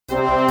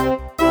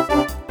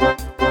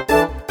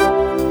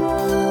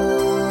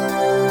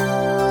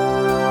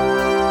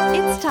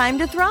time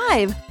to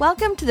thrive.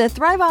 Welcome to the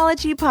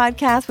Thriveology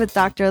Podcast with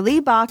Dr.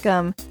 Lee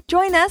Baucom.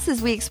 Join us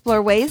as we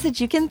explore ways that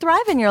you can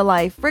thrive in your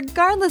life,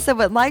 regardless of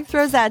what life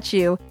throws at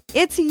you.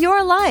 It's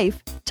your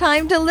life.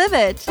 Time to live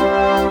it.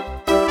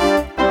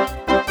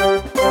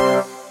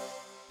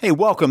 Hey,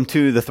 welcome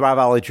to the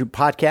Thriveology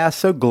Podcast.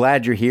 So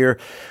glad you're here.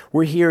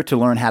 We're here to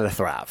learn how to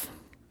thrive,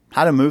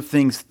 how to move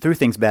through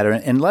things better.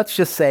 And let's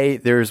just say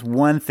there's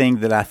one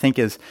thing that I think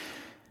is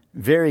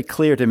very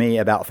clear to me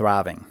about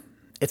thriving.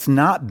 It's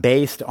not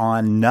based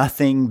on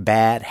nothing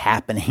bad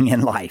happening in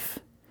life.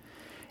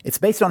 It's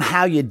based on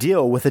how you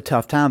deal with the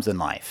tough times in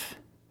life.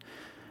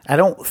 I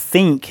don't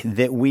think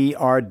that we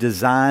are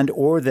designed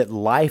or that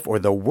life or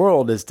the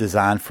world is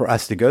designed for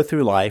us to go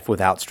through life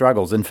without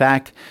struggles. In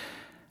fact,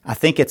 I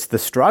think it's the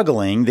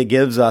struggling that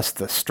gives us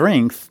the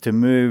strength to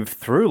move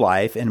through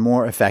life in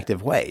more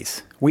effective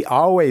ways. We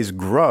always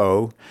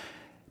grow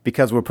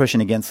because we're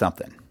pushing against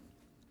something.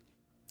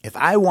 If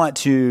I want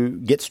to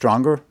get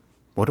stronger,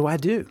 what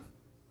do?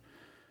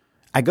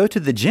 I go to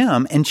the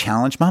gym and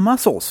challenge my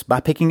muscles by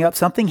picking up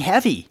something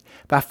heavy,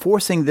 by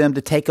forcing them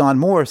to take on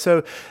more.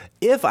 So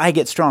if I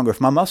get stronger, if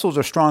my muscles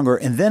are stronger,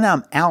 and then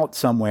I'm out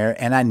somewhere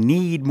and I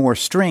need more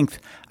strength,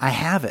 I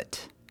have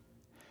it.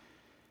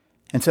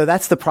 And so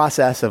that's the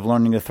process of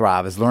learning to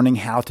thrive, is learning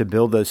how to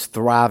build those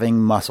thriving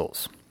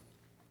muscles.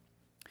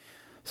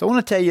 So I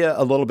want to tell you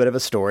a little bit of a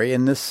story,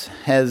 and this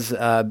has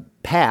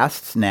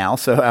passed now,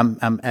 so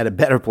I'm at a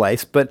better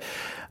place. But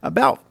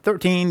about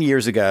 13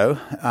 years ago,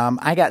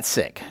 I got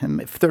sick.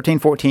 13,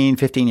 14,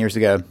 15 years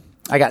ago,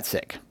 I got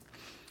sick.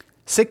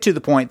 Sick to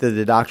the point that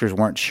the doctors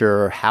weren't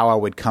sure how I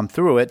would come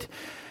through it.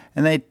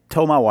 And they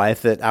told my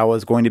wife that I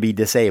was going to be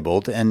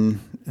disabled and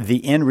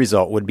the end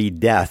result would be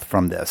death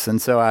from this.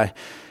 And so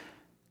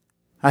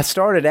I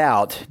started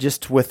out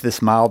just with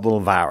this mild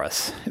little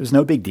virus. It was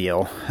no big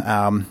deal.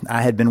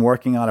 I had been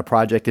working on a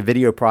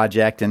video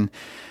project, and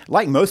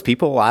like most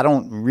people, I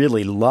don't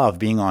really love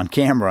being on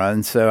camera.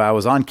 And so I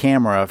was on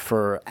camera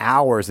for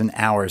hours and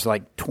hours,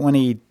 like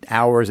 20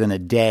 hours in a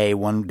day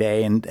one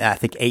day, and I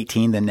think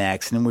 18 the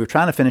next. And we were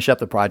trying to finish up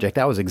the project.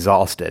 I was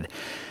exhausted.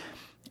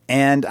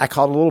 And I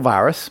caught a little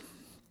virus,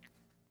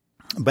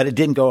 but it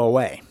didn't go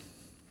away.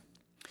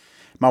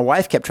 My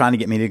wife kept trying to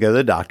get me to go to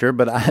the doctor,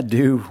 but I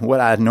do what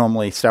I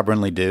normally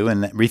stubbornly do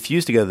and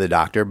refused to go to the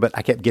doctor, but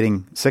I kept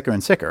getting sicker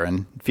and sicker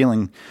and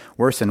feeling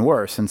worse and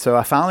worse. And so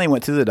I finally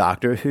went to the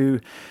doctor, who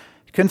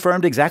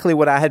confirmed exactly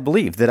what I had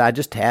believed, that I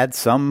just had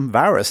some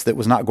virus that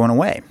was not going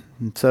away.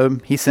 And so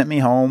he sent me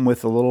home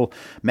with a little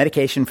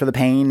medication for the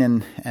pain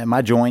and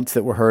my joints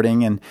that were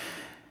hurting, and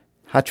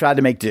I tried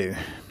to make do,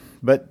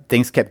 but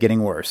things kept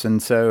getting worse.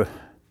 And so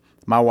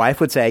my wife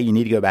would say, you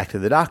need to go back to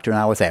the doctor. And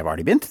I would say, I've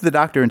already been to the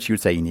doctor. And she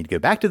would say, you need to go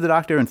back to the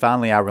doctor. And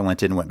finally, I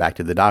relented and went back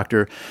to the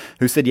doctor,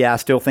 who said, yeah, I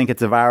still think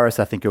it's a virus.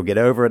 I think you'll get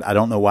over it. I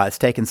don't know why it's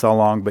taken so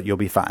long, but you'll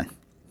be fine.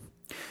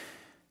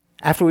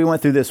 After we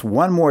went through this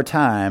one more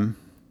time,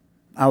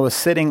 I was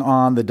sitting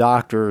on the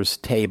doctor's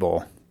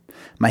table.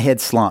 My head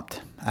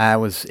slumped. I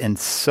was in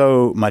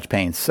so much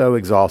pain, so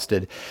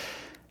exhausted.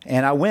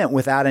 And I went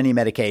without any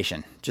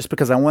medication just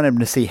because I wanted him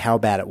to see how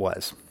bad it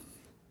was.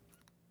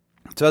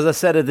 So as I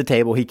sat at the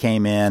table, he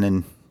came in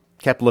and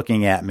kept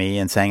looking at me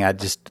and saying, I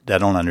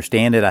don't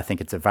understand it. I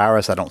think it's a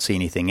virus. I don't see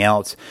anything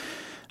else.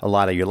 A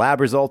lot of your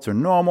lab results are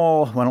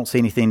normal. I don't see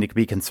anything to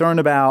be concerned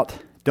about.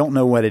 Don't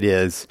know what it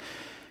is.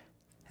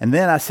 And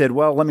then I said,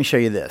 well, let me show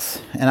you this.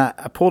 And I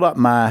pulled up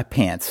my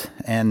pants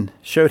and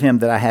showed him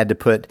that I had to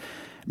put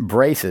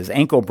braces,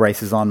 ankle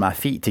braces on my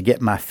feet to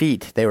get my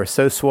feet. They were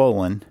so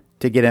swollen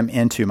to get them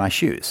into my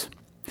shoes.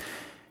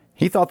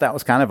 He thought that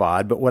was kind of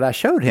odd, but what I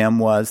showed him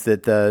was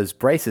that those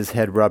braces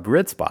had rubbed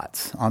red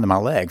spots onto my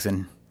legs,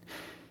 and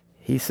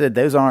he said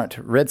those aren't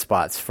red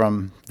spots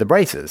from the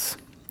braces.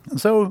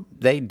 And so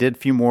they did a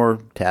few more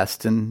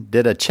tests and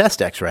did a chest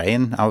x-ray,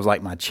 and I was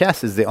like, my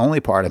chest is the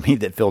only part of me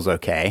that feels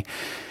okay.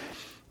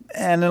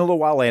 And then a little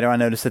while later, I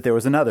noticed that there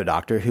was another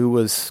doctor who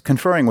was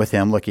conferring with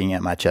him looking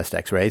at my chest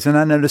x-rays, and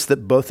I noticed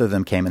that both of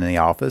them came into the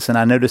office, and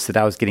I noticed that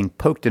I was getting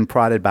poked and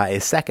prodded by a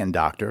second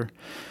doctor.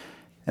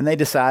 And they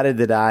decided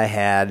that I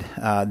had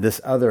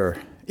this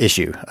other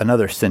issue,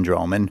 another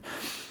syndrome. And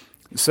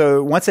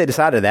so once they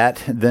decided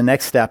that, the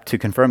next step to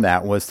confirm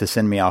that was to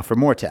send me off for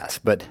more tests.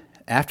 But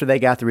after they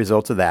got the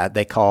results of that,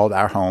 they called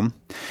our home.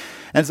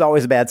 And it's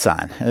always a bad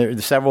sign.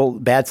 There's several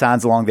bad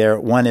signs along there.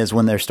 One is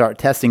when they start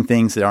testing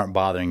things that aren't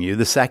bothering you.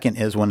 The second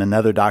is when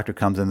another doctor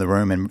comes in the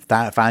room and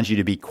finds you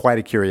to be quite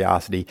a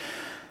curiosity.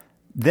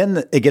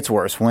 Then it gets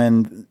worse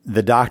when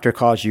the doctor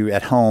calls you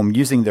at home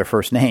using their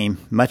first name,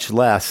 much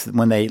less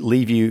when they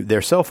leave you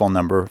their cell phone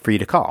number for you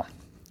to call.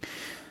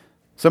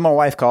 So my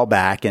wife called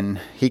back,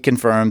 and he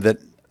confirmed that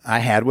I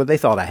had what they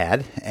thought I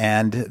had,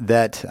 and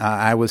that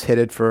I was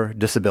headed for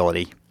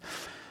disability.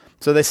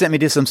 So they sent me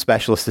to some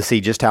specialists to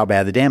see just how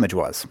bad the damage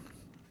was.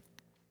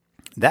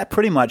 That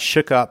pretty much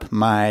shook up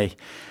my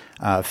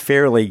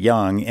fairly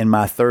young, in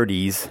my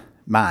 30s,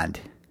 mind.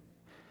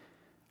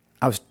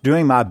 I was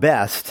doing my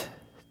best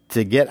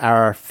to get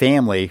our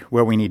family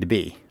where we need to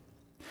be.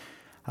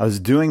 I was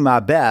doing my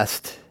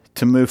best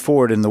to move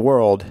forward in the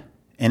world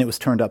and it was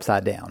turned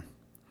upside down.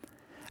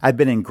 I'd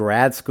been in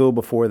grad school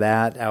before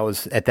that. I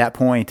was at that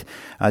point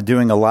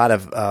doing a lot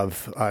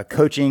of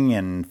coaching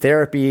and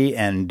therapy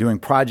and doing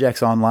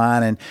projects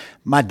online, and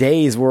my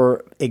days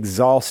were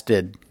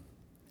exhausted,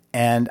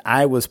 and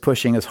I was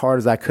pushing as hard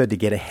as I could to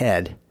get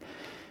ahead.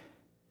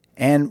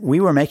 And we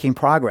were making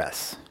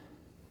progress.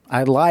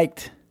 I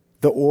liked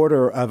the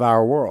order of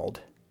our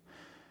world.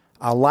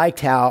 I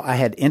liked how I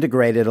had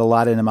integrated a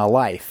lot into my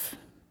life,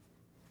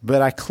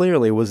 but I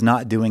clearly was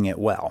not doing it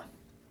well.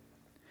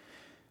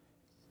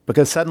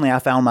 Because suddenly I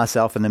found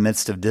myself in the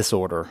midst of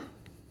disorder,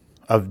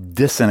 of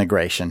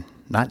disintegration,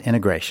 not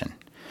integration.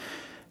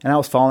 And I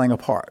was falling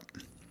apart.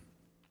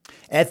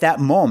 At that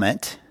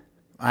moment,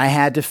 I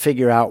had to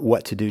figure out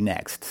what to do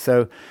next.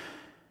 So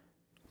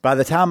by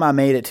the time I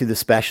made it to the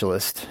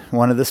specialist,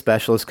 one of the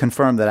specialists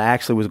confirmed that I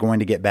actually was going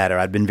to get better.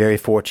 I'd been very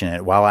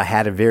fortunate. While I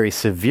had a very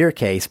severe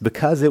case,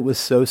 because it was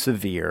so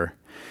severe,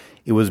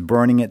 it was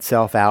burning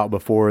itself out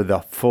before the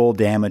full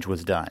damage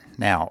was done.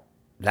 Now,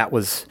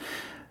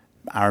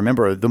 I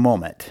remember the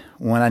moment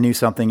when I knew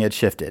something had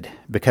shifted,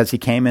 because he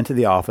came into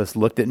the office,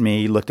 looked at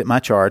me, looked at my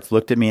charts,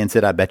 looked at me and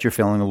said, "I bet you're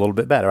feeling a little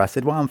bit better." I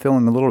said, "Well, I'm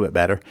feeling a little bit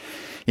better."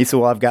 He said,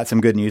 "Well, I've got some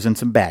good news and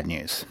some bad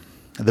news.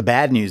 The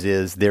bad news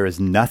is there is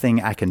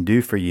nothing I can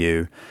do for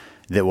you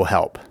that will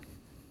help."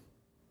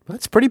 Well,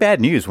 that's pretty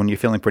bad news when you're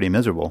feeling pretty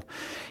miserable.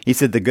 He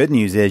said, "The good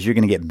news is you're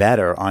going to get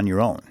better on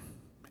your own.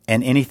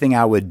 And anything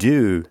I would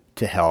do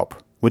to help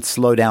would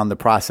slow down the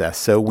process.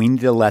 So we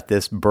need to let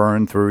this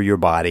burn through your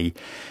body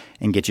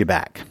and get you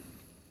back."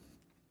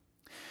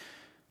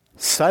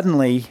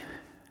 Suddenly,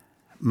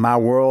 my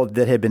world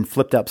that had been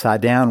flipped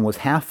upside down was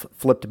half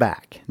flipped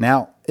back.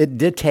 Now, it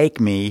did take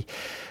me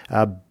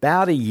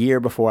about a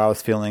year before I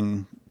was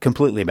feeling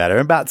completely better,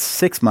 about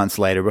 6 months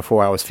later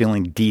before I was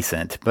feeling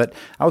decent, but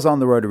I was on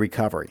the road to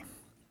recovery.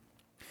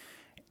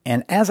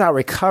 And as I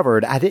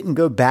recovered, I didn't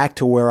go back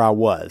to where I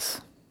was.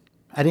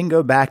 I didn't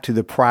go back to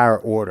the prior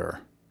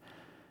order.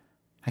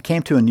 I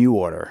came to a new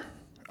order,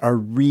 a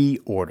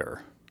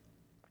reorder.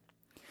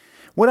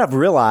 What I've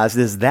realized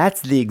is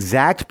that's the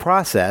exact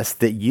process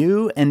that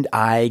you and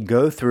I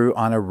go through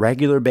on a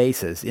regular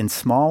basis, in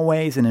small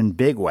ways and in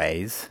big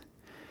ways,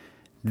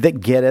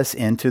 that get us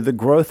into the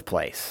growth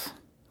place.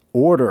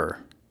 Order,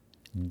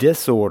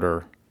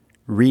 disorder,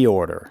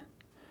 reorder,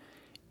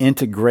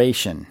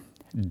 integration,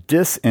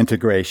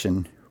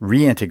 disintegration,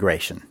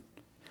 reintegration.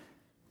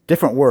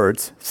 Different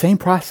words, same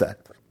process.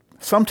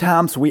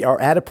 Sometimes we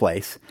are at a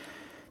place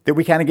that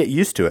we kind of get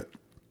used to it,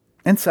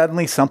 and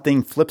suddenly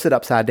something flips it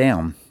upside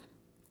down.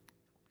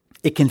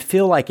 It can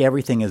feel like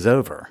everything is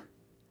over.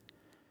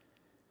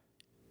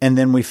 And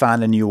then we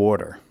find a new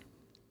order.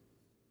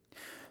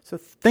 So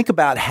think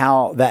about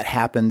how that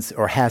happens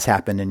or has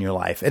happened in your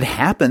life. It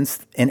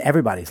happens in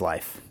everybody's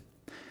life.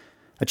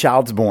 A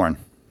child's born.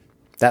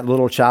 That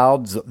little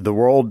child's, the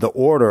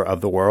order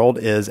of the world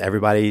is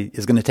everybody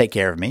is going to take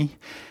care of me.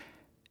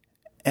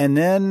 And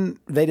then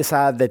they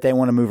decide that they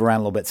want to move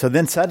around a little bit. So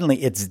then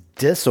suddenly it's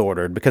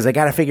disordered because they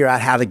got to figure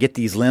out how to get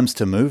these limbs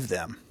to move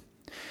them.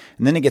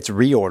 And then it gets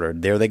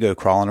reordered. There they go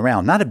crawling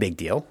around. Not a big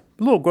deal.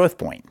 A little growth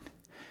point.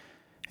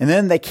 And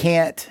then they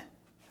can't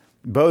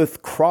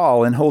both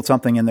crawl and hold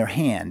something in their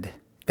hand.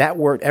 That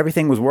worked.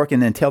 Everything was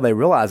working until they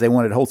realized they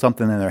wanted to hold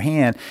something in their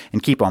hand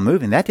and keep on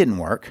moving. That didn't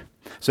work.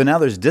 So now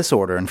there's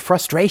disorder and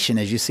frustration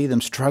as you see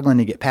them struggling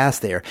to get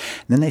past there.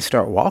 And then they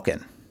start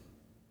walking.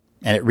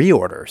 And it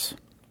reorders.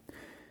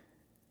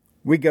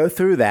 We go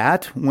through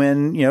that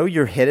when,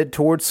 you're headed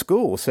towards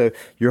school. So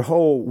your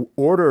whole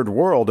ordered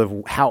world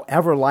of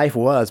however life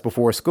was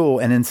before school,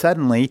 and then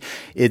suddenly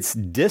it's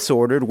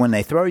disordered when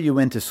they throw you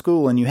into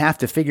school and you have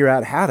to figure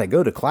out how to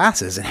go to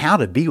classes and how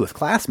to be with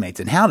classmates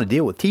and how to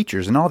deal with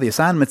teachers and all the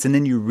assignments, and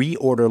then you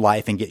reorder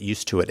life and get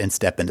used to it and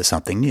step into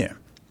something new.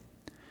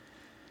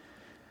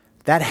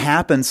 That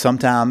happens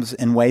sometimes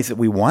in ways that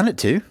we want it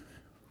to.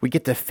 We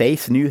get to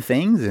face new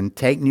things and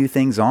take new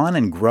things on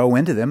and grow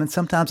into them, and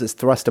sometimes it's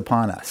thrust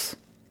upon us.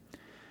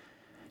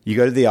 You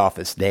go to the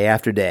office day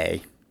after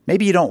day.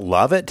 Maybe you don't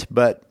love it,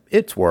 but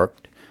it's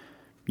worked.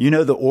 You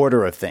know the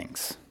order of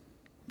things.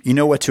 You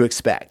know what to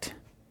expect.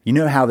 You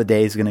know how the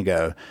day is going to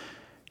go.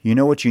 You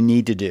know what you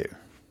need to do.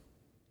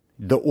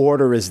 The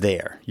order is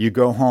there. You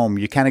go home,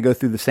 you kind of go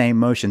through the same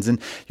motions,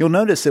 and you'll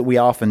notice that we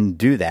often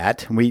do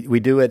that. We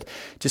do it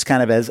just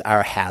kind of as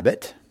our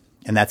habit,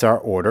 and that's our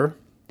order.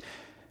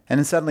 And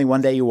then suddenly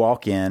one day you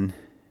walk in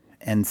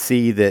and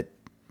see that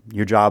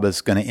your job is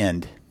going to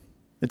end.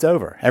 It's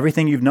over.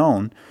 Everything you've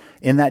known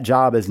in that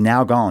job is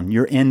now gone.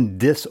 You're in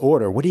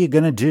disorder. What are you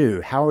going to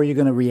do? How are you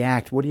going to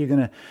react? What are you going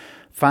to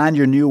find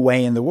your new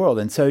way in the world?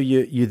 And so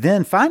you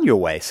then find your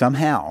way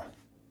somehow.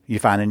 You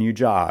find a new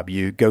job.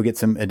 You go get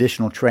some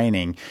additional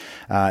training.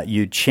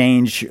 You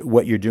change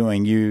what you're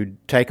doing. You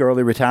take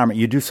early retirement.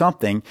 You do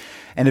something.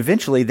 And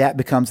eventually that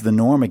becomes the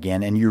norm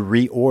again, and you're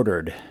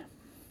reordered.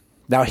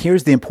 Now,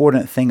 here's the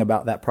important thing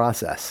about that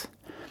process.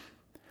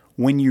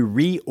 When you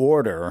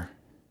reorder,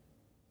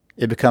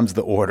 it becomes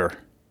the order.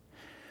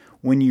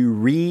 When you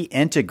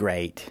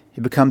reintegrate,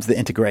 it becomes the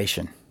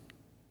integration.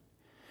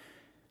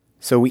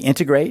 So we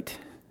integrate,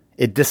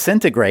 it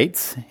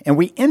disintegrates, and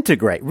we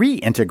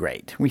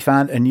reintegrate. We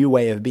find a new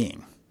way of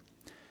being.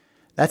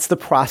 That's the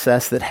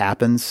process that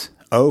happens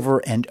over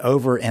and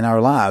over in our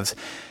lives.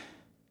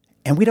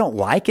 And we don't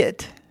like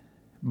it,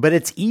 but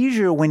it's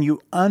easier when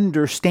you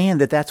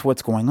understand that that's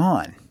what's going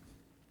on.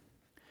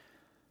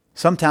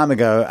 Some time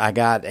ago, I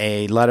got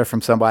a letter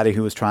from somebody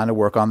who was trying to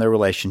work on their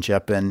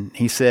relationship, and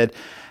he said,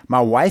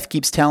 "My wife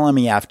keeps telling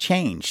me I've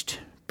changed.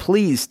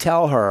 Please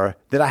tell her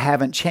that I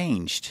haven't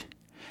changed."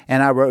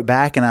 And I wrote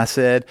back and I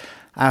said,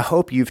 "I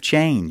hope you've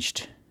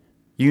changed.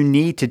 You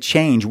need to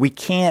change. We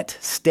can't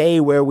stay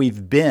where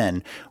we've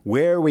been.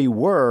 Where we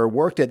were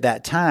worked at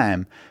that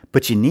time,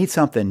 but you need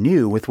something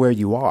new with where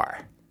you are."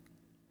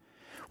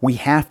 We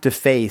have to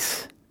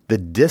face the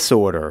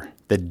disorder,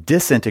 the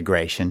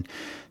disintegration,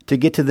 to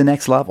get to the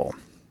next level.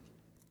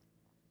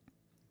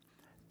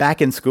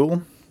 Back in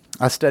school,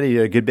 I studied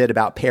a good bit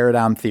about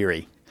paradigm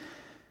theory.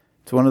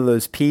 It's one of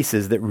those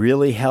pieces that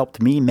really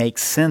helped me make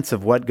sense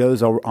of what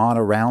goes on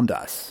around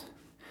us.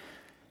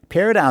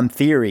 Paradigm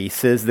theory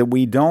says that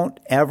we don't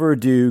ever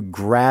do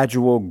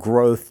gradual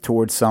growth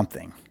towards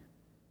something.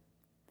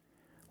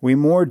 We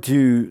more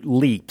do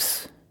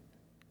leaps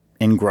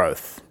in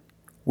growth.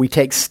 We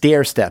take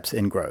stair steps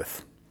in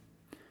growth.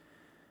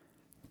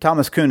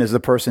 Thomas Kuhn is the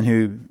person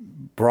who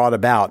brought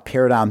about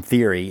paradigm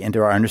theory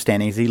into our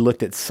understandings. He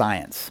looked at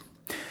science.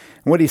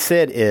 And what he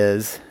said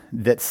is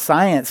that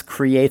science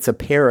creates a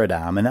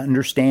paradigm, an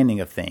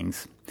understanding of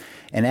things.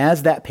 And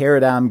as that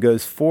paradigm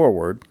goes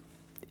forward,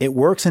 it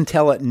works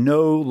until it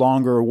no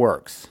longer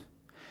works.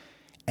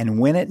 And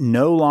when it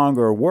no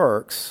longer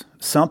works,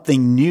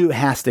 something new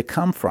has to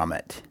come from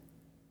it.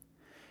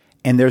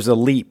 And there's a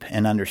leap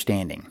in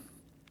understanding.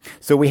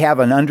 So we have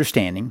an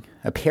understanding,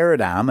 a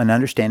paradigm, an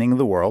understanding of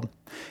the world,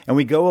 and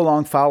we go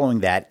along following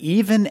that,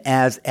 even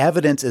as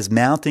evidence is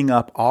mounting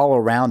up all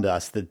around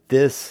us that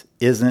this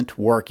isn't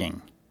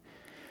working.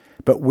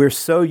 But we're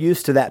so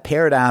used to that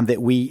paradigm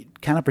that we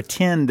kind of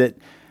pretend that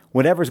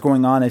whatever's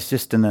going on is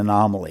just an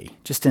anomaly,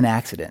 just an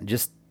accident,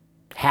 just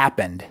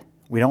happened.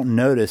 We don't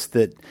notice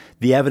that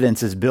the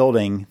evidence is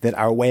building that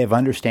our way of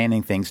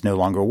understanding things no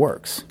longer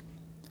works.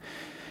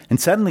 And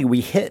suddenly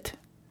we hit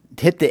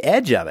the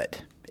edge of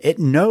it. It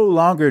no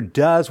longer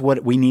does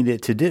what we need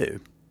it to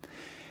do.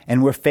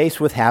 And we're faced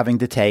with having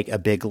to take a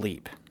big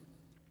leap.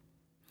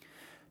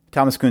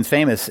 Thomas Kuhn's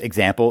famous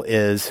example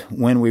is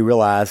when we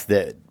realize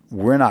that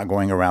we're not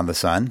going around the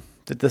sun,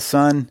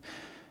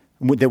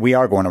 that we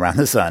are going around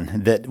the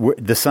sun, that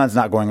the sun's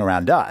not going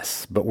around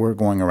us, but we're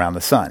going around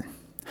the sun.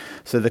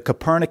 So the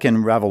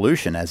Copernican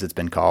revolution, as it's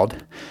been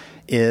called,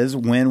 is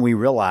when we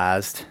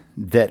realized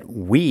that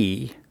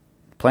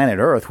planet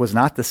Earth, was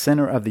not the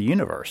center of the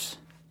universe.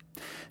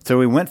 So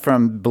we went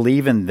from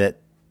believing that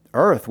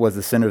Earth was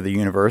the center of the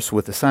universe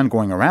with the sun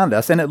going around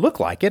us, and it looked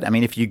like it. I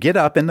mean, if you get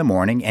up in the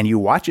morning and you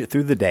watch it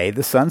through the day,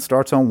 the sun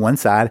starts on one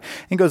side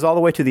and goes all the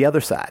way to the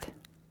other side.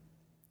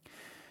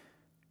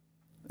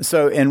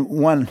 So in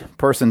one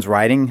person's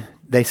writing,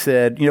 they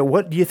said,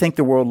 what do you think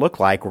the world looked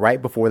like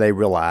right before they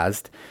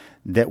realized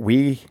that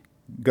we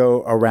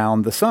go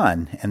around the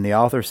sun? And the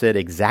author said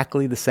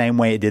exactly the same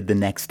way it did the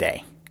next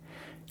day.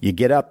 You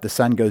get up, the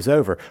sun goes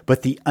over,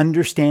 but the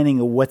understanding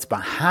of what's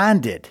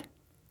behind it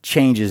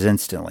changes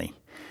instantly.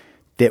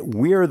 That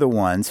we're the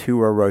ones who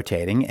are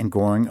rotating and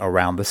going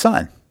around the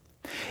sun.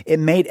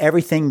 It made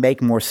everything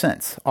make more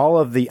sense. All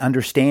of the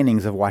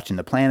understandings of watching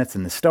the planets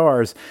and the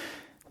stars,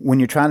 when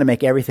you're trying to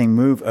make everything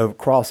move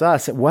across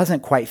us, it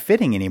wasn't quite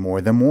fitting anymore.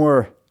 The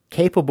more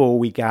capable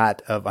we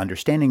got of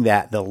understanding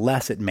that, the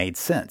less it made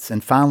sense.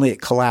 And finally,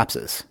 it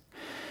collapses.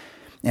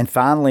 And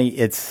finally,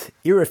 it's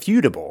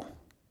irrefutable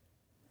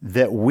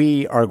that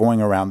we are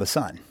going around the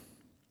sun.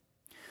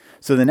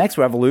 So the next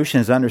revolution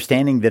is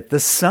understanding that the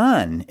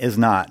sun is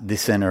not the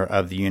center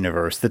of the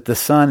universe, that the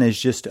sun is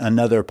just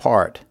another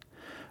part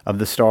of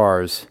the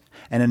stars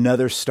and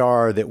another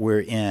star that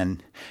we're in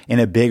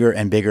a bigger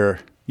and bigger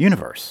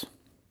universe.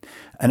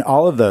 And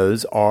all of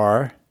those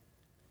are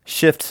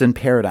shifts in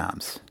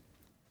paradigms.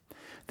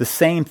 The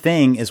same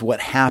thing is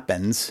what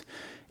happens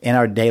in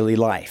our daily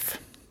life.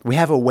 We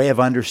have a way of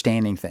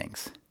understanding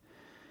things.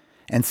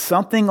 And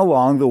something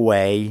along the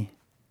way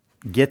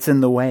gets in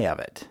the way of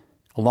it.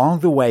 Along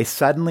the way,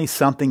 suddenly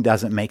something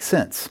doesn't make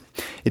sense.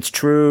 It's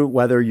true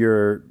whether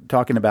you're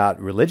talking about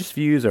religious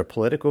views or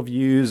political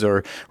views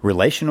or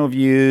relational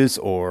views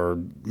or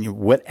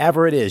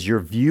whatever it is, your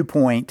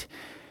viewpoint,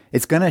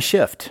 it's going to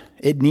shift.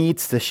 It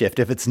needs to shift.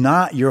 If it's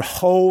not, you're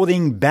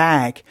holding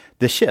back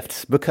the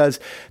shifts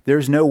because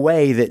there's no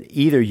way that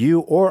either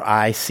you or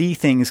I see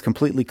things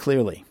completely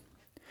clearly.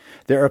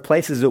 There are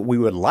places that we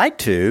would like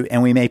to,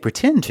 and we may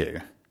pretend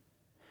to,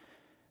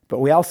 but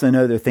we also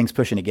know there are things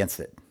pushing against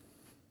it.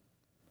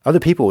 Other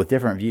people with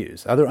different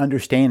views, other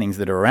understandings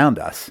that are around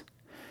us.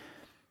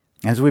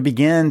 As we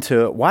begin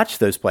to watch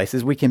those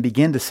places, we can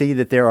begin to see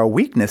that there are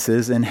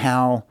weaknesses in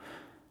how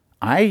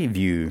I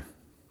view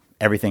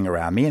everything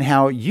around me and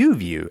how you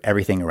view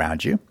everything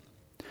around you.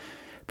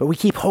 But we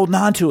keep holding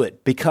on to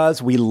it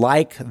because we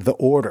like the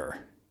order.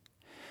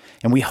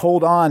 And we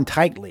hold on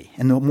tightly.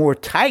 And the more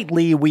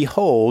tightly we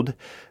hold,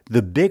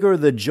 the bigger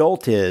the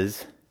jolt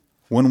is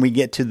when we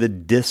get to the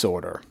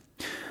disorder.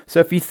 So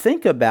if you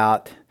think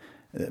about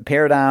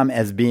paradigm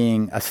as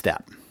being a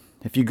step,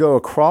 if you go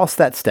across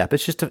that step,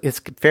 it's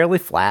fairly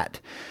flat,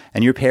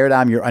 and your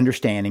paradigm, your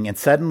understanding, and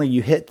suddenly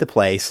you hit the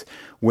place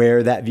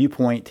where that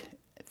viewpoint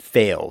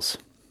fails.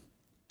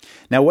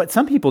 Now, what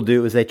some people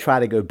do is they try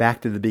to go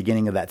back to the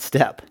beginning of that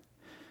step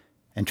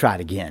and try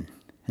it again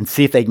and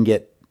see if they can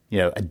get,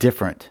 a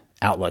different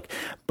outlook.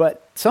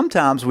 But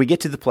sometimes we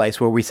get to the place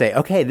where we say,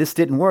 okay, this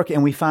didn't work,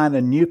 and we find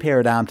a new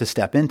paradigm to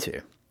step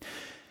into.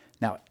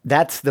 Now,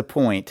 that's the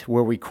point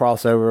where we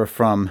cross over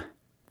from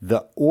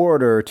the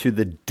order to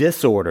the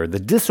disorder. The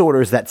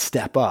disorder is that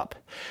step up.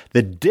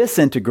 The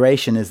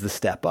disintegration is the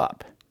step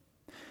up.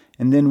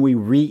 And then we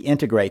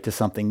reintegrate to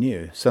something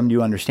new, some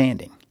new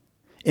understanding.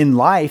 In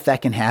life,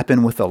 that can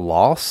happen with a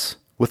loss,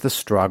 with a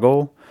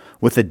struggle,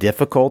 with a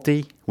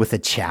difficulty, with a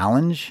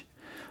challenge.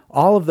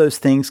 All of those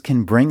things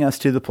can bring us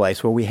to the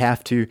place where we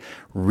have to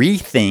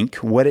rethink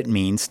what it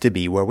means to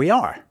be where we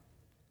are.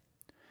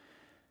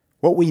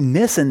 What we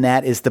miss in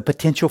that is the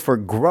potential for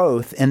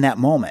growth in that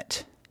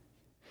moment.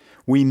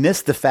 We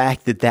miss the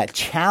fact that that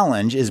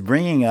challenge is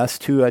bringing us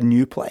to a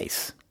new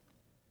place.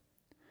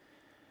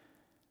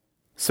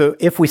 So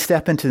if we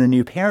step into the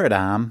new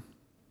paradigm,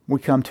 we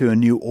come to a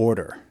new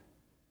order,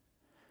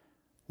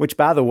 which,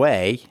 by the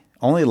way,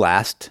 only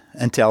lasts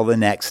until the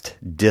next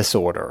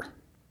disorder.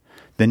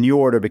 The new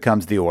order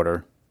becomes the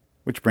order,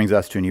 which brings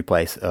us to a new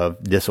place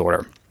of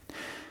disorder.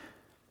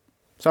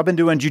 So I've been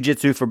doing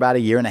jiu-jitsu for about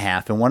 1.5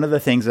 years, and one of the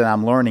things that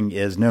I'm learning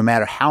is no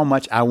matter how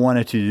much I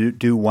wanted to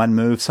do one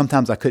move,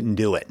 sometimes I couldn't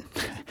do it.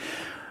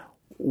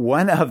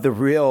 One of the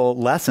real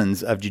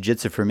lessons of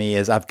jiu-jitsu for me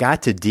is I've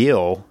got to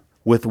deal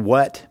with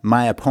what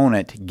my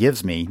opponent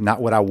gives me,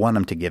 not what I want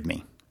them to give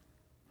me.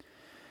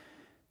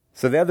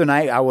 So the other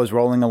night I was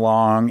rolling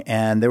along,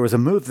 and there was a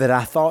move that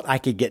I thought I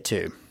could get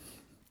to.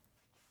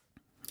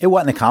 It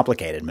wasn't a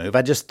complicated move.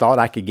 I just thought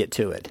I could get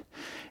to it.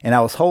 And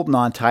I was holding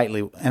on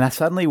tightly, and I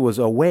suddenly was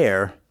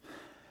aware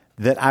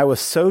that I was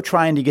so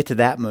trying to get to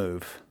that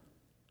move,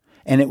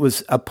 and it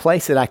was a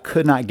place that I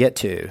could not get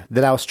to,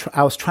 that I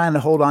was trying to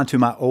hold on to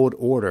my old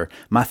order,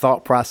 my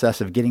thought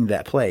process of getting to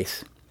that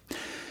place.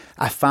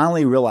 I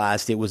finally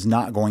realized it was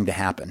not going to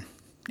happen.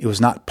 It was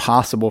not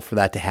possible for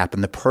that to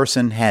happen. The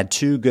person had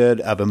too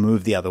good of a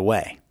move the other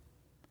way.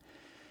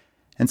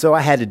 And so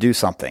I had to do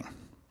something.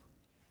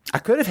 I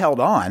could have held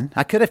on.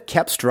 I could have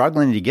kept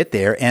struggling to get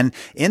there. And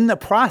in the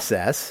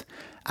process,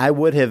 I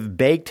would have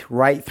baked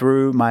right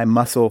through my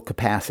muscle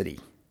capacity.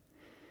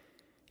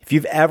 If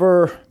you've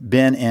ever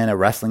been in a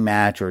wrestling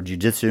match or a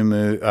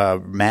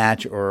jiu-jitsu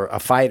match or a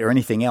fight or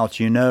anything else,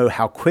 you know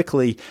how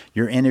quickly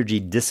your energy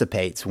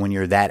dissipates when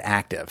you're that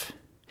active.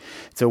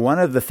 So one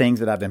of the things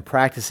that I've been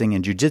practicing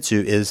in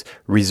jiu-jitsu is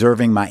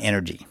reserving my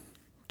energy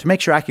to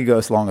make sure I could go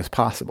as long as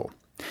possible.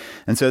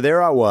 And so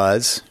there I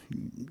was,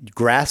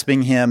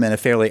 grasping him in a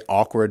fairly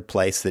awkward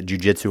place that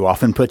jiu-jitsu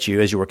often puts you,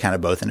 as you were kind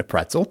of both in a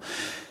pretzel.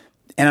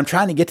 And I'm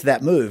trying to get to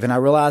that move, and I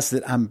realize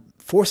that I'm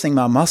forcing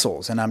my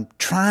muscles, and I'm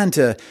trying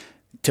to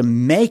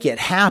make it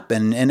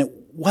happen, and it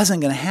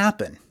wasn't going to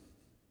happen.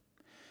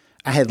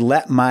 I had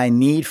let my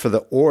need for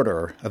the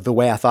order of the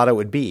way I thought it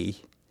would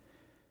be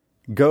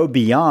go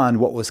beyond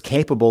what was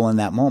capable in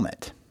that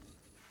moment.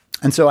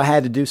 And so I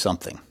had to do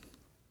something.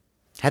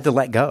 I had to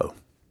let go.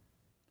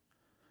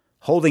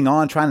 Holding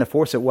on, trying to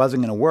force it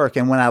wasn't going to work.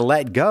 And when I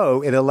let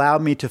go, it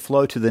allowed me to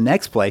flow to the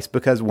next place,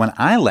 because when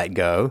I let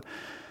go,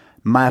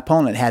 my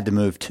opponent had to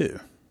move too.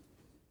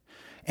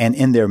 And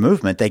in their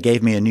movement, they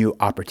gave me a new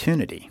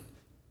opportunity.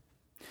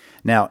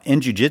 Now, in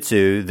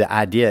jiu-jitsu, the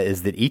idea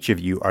is that each of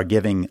you are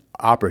giving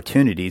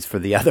opportunities for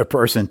the other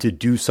person to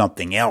do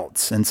something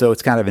else. And so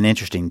it's kind of an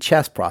interesting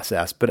chess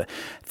process. But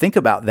think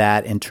about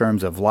that in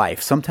terms of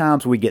life.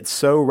 Sometimes we get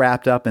so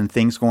wrapped up in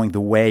things going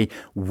the way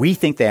we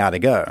think they ought to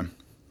go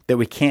that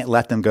we can't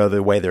let them go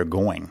the way they're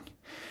going.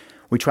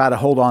 We try to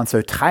hold on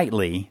so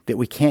tightly that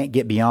we can't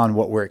get beyond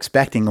what we're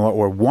expecting and what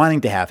we're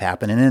wanting to have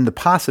happen. And then the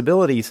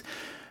possibilities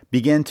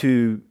begin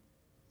to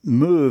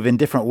move in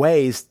different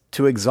ways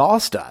to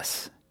exhaust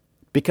us,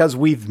 because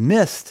we've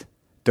missed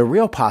the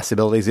real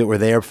possibilities that were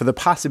there for the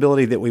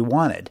possibility that we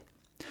wanted.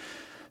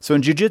 So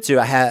in jiu-jitsu,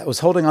 I was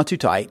holding on too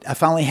tight. I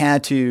finally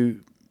had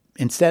to,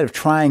 instead of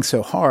trying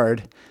so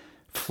hard,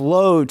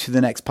 flow to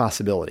the next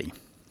possibility.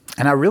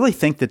 And I really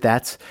think that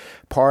that's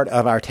part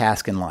of our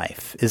task in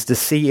life, is to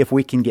see if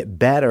we can get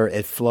better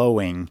at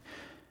flowing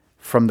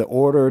from the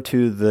order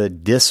to the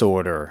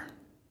disorder,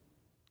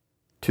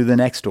 to the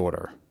next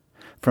order,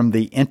 from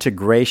the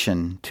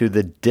integration to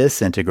the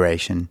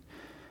disintegration,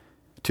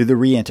 to the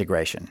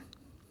reintegration.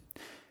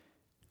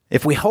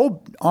 If we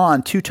hold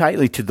on too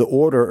tightly to the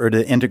order or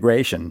the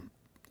integration,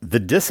 the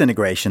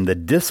disintegration, the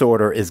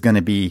disorder is going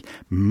to be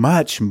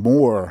much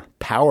more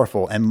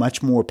powerful and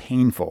much more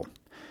painful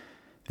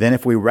than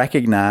if we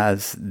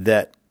recognize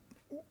that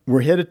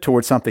we're headed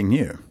towards something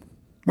new.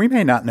 We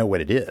may not know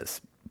what it is,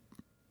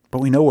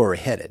 but we know where we're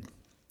headed.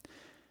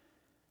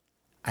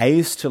 I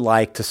used to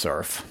like to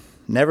surf.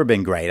 never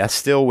been great. I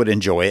still would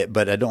enjoy it,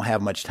 but I don't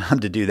have much time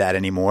to do that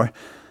anymore.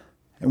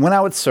 And when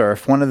I would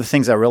surf, one of the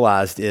things I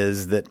realized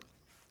is that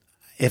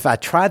if I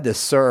tried to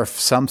surf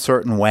some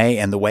certain way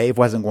and the wave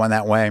wasn't going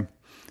that way,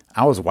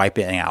 I was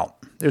wiping out.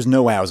 There's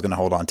no way I was going to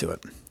hold on to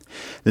it.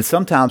 That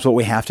sometimes what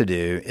we have to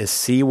do is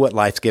see what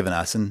life's given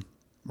us and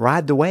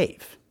ride the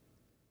wave.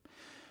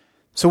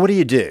 So what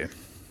do?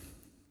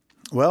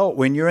 Well,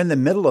 when you're in the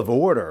middle of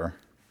order,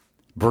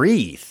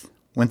 breathe.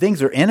 When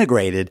things are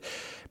integrated,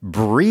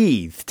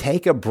 breathe.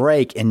 Take a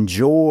break.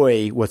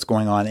 Enjoy what's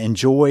going on.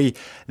 Enjoy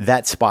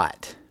that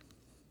spot,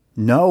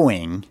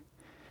 knowing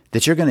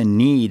that you're going to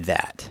need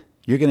that.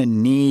 You're going to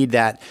need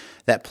that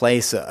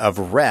place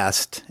of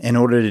rest in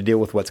order to deal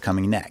with what's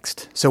coming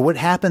next. So what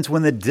happens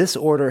when the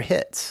disorder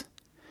hits?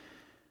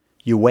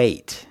 You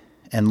wait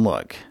and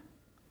look.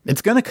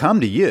 It's going to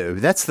come to you.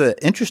 That's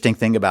the interesting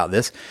thing about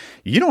this.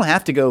 You don't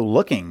have to go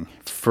looking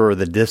for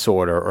the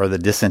disorder or the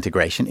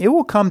disintegration. It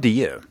will come to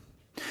you.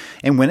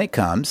 And when it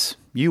comes,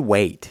 you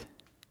wait.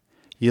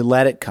 You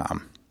let it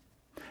come.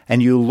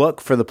 And you look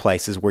for the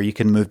places where you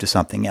can move to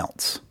something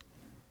else.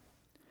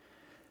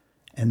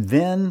 And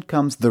then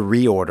comes the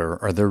reorder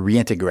or the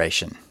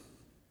reintegration.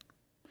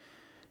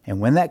 And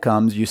when that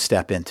comes, you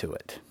step into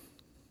it,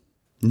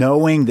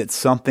 knowing that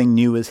something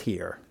new is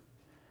here.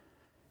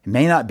 It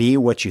may not be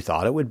what you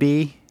thought it would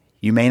be.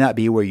 You may not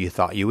be where you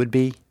thought you would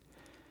be,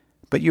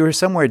 but you're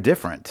somewhere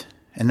different.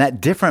 And that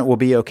different will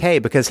be okay,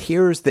 because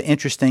here's the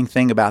interesting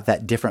thing about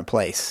that different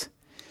place.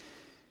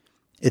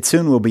 It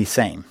soon will be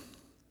same.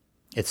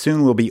 It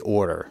soon will be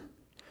order.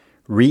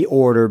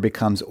 Reorder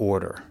becomes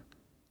order.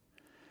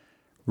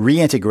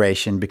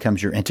 Reintegration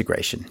becomes your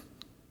integration.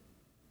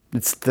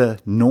 It's the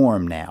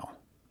norm now.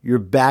 You're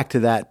back to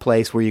that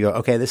place where you go,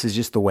 okay, this is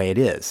just the way it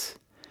is.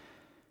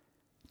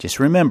 Just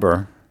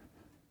remember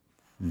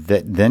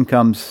that then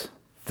comes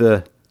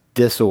the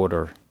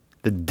disorder,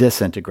 the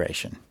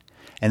disintegration,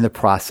 and the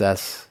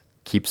process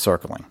keeps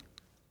circling.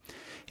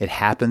 It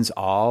happens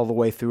all the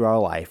way through our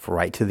life,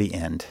 right to the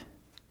end.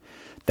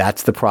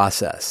 That's the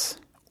process.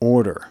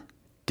 Order,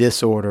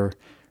 disorder,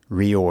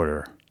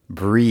 reorder,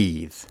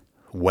 breathe,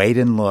 wait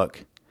and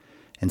look,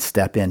 and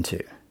step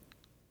into.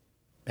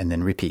 And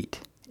then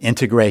repeat.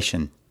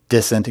 Integration,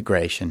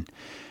 disintegration,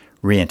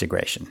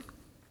 reintegration.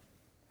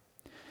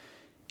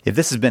 If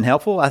this has been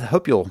helpful, I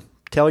hope you'll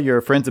tell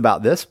your friends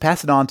about this.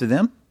 Pass it on to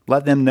them.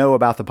 Let them know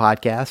about the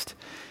podcast.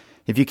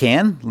 If you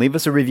can, leave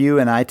us a review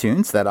in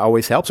iTunes. That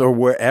always helps. Or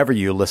wherever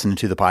you listen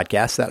to the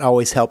podcast. That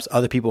always helps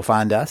other people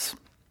find us.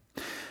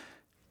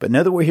 But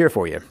know that we're here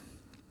for you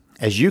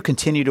as you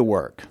continue to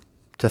work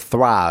to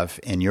thrive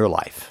in your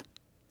life.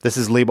 This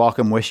is Lee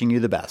Baucom wishing you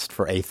the best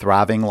for a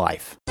thriving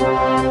life. You've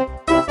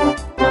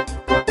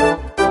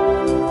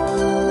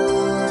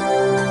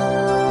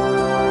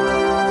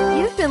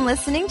been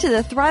listening to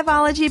the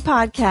Thriveology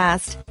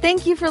Podcast.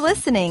 Thank you for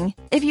listening.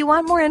 If you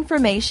want more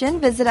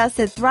information, visit us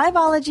at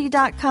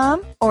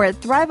Thriveology.com or at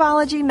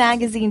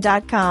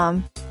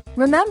ThriveologyMagazine.com.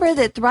 Remember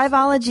that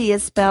Thriveology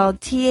is spelled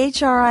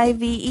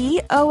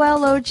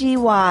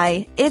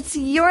ThriveOlogy. It's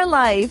your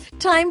life.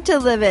 Time to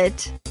live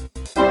it.